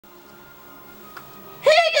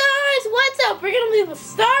up! We're gonna leave the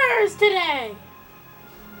stars today!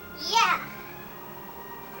 Yeah.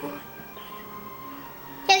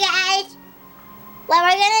 So guys, what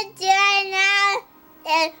we're gonna do right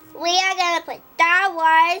now is we are gonna put Star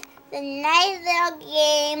Wars, the nice little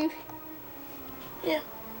game. Yeah.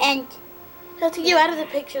 And So to get out of the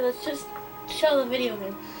picture, let's just show the video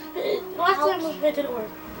again. Last time it didn't work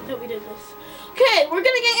until we did this. Okay, we're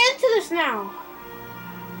gonna get into this now.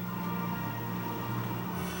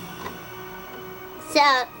 so,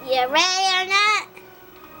 you ready or not?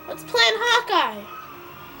 Let's plan Hawkeye.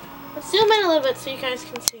 Let's zoom in a little bit so you guys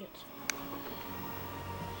can see it.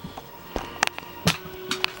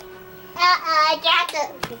 I dropped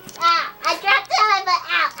it. I dropped the but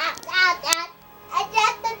out. I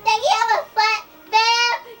dropped the thing of a foot.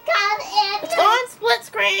 Bam! Come in. It's on split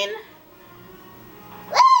screen.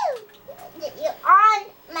 Woo! You're on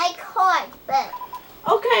my cord, but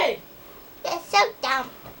Okay, you're so dumb.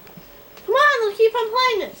 come on, let's keep on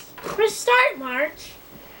playing this. Press start, March.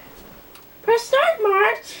 Press start,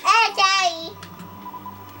 March. Hey, Daddy.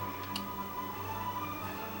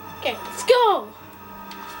 Okay, let's go.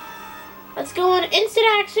 Let's go on instant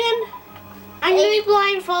action. I'm gonna be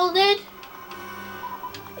blindfolded.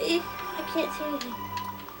 I can't see anything.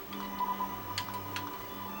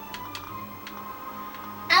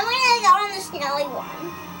 I'm gonna go on the snowy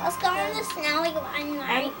one. Let's go on the snowy one,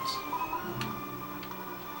 March.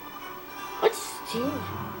 What's Gene?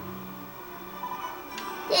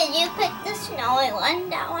 Did you pick the snowy one?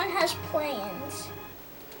 That one has planes.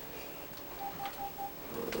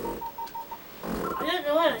 I don't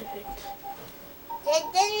know what I picked.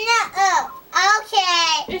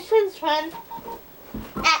 Okay. This one's fun.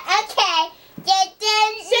 Okay.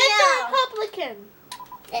 Didn't Send the know. Republican.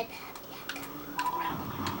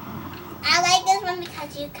 I like this one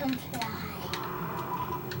because you can fly.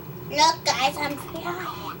 Look, guys, I'm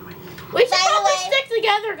flying. We should By the probably way- stick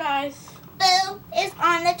together, guys. Boo is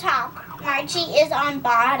on the top. Marchie is on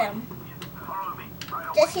bottom.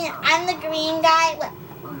 Just you know, I'm the green guy. Well,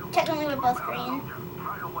 technically, we're both green.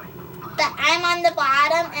 But I'm on the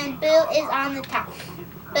bottom and Boo is on the top.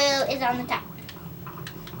 Boo is on the top.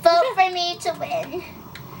 Vote for me to win.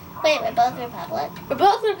 Wait, we're both Republic. We're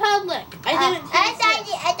both Republic. I didn't I choose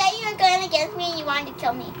this. thought you were going against me and you wanted to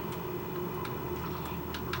kill me.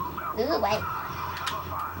 Ooh, wait.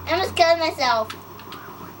 I almost killed myself.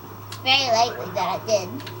 It's very likely that I did.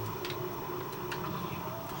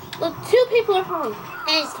 Look, 2 people are home.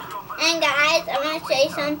 And guys, I want to show you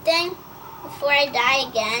something before I die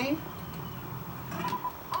again.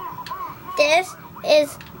 This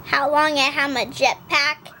is how long I have my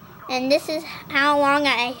jetpack, and this is how long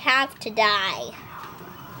I have to die.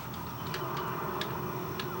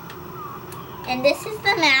 And this is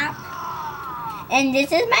the map, and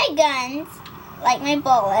this is my guns, like my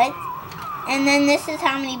bullets, and then this is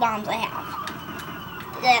how many bombs I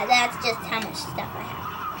have. That's just how much stuff I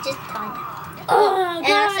have. Just telling you. Oh, And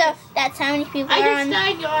guys. also, that's how many people I are just on.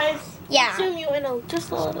 died, guys. Yeah. Zoom you in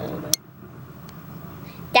just a little bit.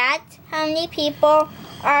 That's how many people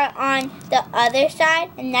are on the other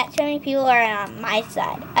side, and that's how many people are on my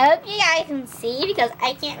side. I hope you guys can see, because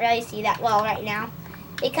I can't really see that well right now,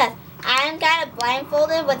 because I'm kind of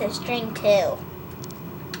blindfolded with a string too.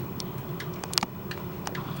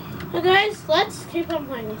 So guys, let's keep on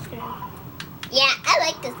playing this game. Yeah, I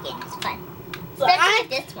like this game. It's fun. So Especially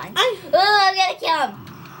this one. I- Oh, I'm gonna kill him.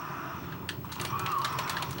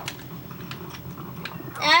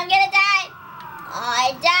 I'm gonna die. Oh,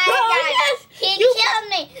 I died, Oh, guys. yes, He you- killed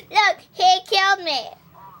me. Look, he killed me.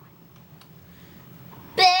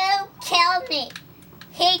 Boo killed me.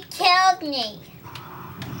 He killed me.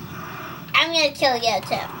 I'm gonna kill you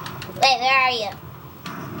too. Wait, where are you?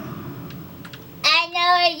 I know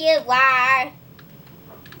where you are.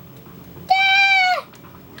 Ah!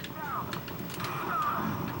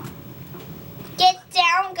 Get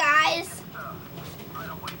down, guys.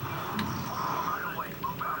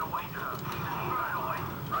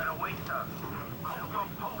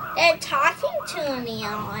 They're talking to me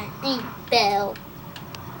on Bill.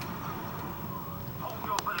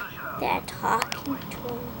 They're talking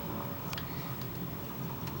to me.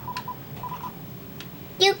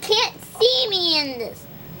 You can't see me in this.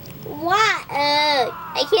 What?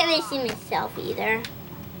 I can't really see myself either.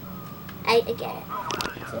 I get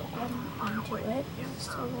it. So onto it.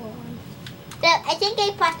 Still on. So I think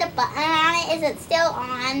I pressed the button on it. Is it still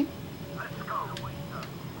on?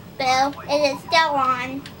 Bill, is it still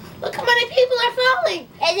on? Look how many people are falling.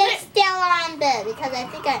 Is it still on, Bill? Because I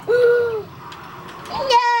think I...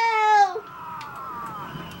 No!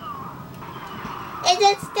 Is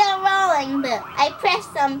it still rolling, Bill? I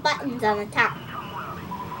pressed some buttons on the top.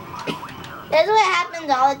 That's what happens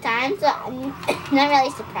all the time, so I'm not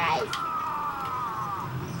really surprised.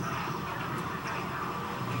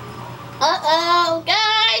 Uh-oh,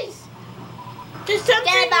 guys! There's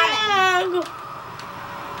something wrong!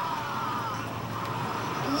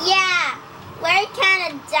 Yeah, we're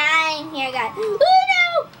kind of dying here, guys. Oh, no!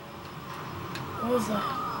 What was that?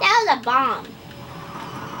 That was a bomb.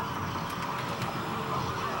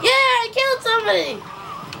 Yeah, I killed somebody!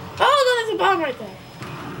 Oh, there's a bomb right there.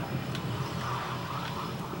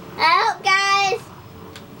 Oh, guys.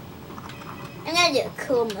 I'm going to do a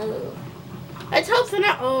cool move. Let's hope they're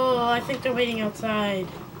not. Oh, I think they're waiting outside.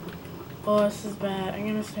 Oh, this is bad. I'm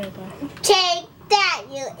gonna stay back. Take that,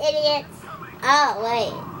 you idiots. Oh,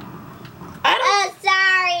 wait. Oh,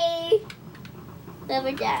 sorry.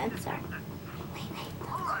 Over there, I'm sorry. Wait.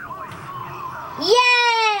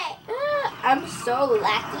 Yay! Oh, I'm so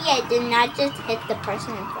lucky I did not just hit the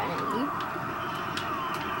person in front of me.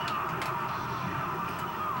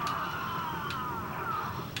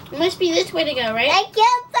 It must be this way to go, right? I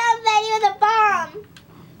killed somebody with a bomb.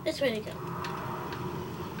 This way to go.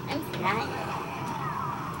 I'm flying.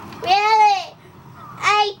 Really?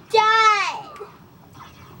 I died.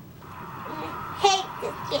 I hate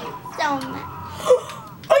this game so much.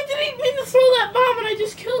 I didn't mean to throw that bomb and I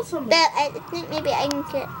just killed somebody. But I think maybe I can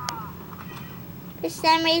get... For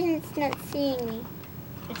some reason it's not seeing me.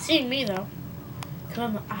 It's seeing me though. Cause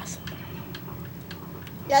I'm awesome.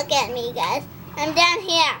 Look at me, guys. I'm down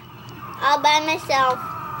here. All by myself.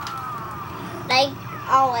 Like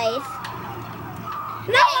always.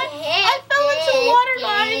 No, I fell into water,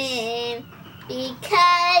 guys.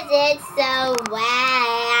 Because it's so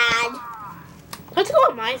bad. Let's go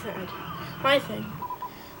on my side. My thing.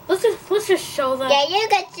 Let's just show them. Yeah, you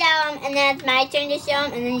can show them, and then it's my turn to show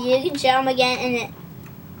them, and then you can show them again, and then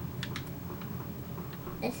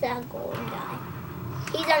it's that golden guy.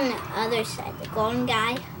 He's on the other side, the golden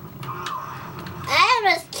guy. I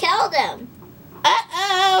almost killed him.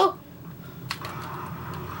 Uh-oh.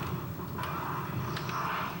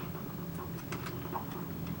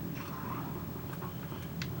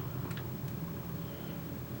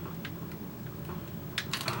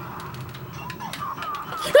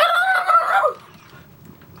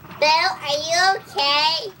 Bill, are you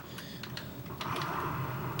okay?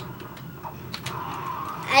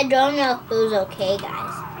 I don't know if Bill's okay,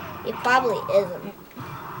 guys. He probably isn't.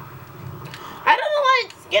 I don't know why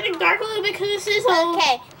it's getting dark a little bit because this is all...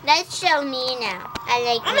 Okay, let's show me now.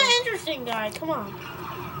 I'm an interesting guy. Come on.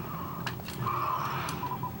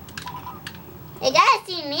 They gotta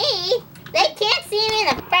see me. They can't see me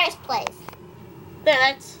in the first place. There,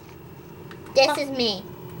 that's... This is me.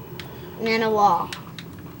 I'm in a wall.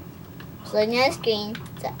 So looking at the screen,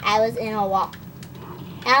 so I was in a wall.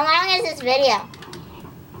 How long is this video?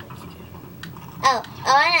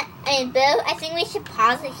 Boo, I think we should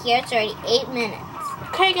pause it here. It's already 8 minutes.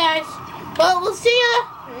 Okay, guys. Well, we'll see you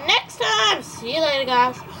next time. See you later,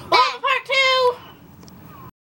 guys.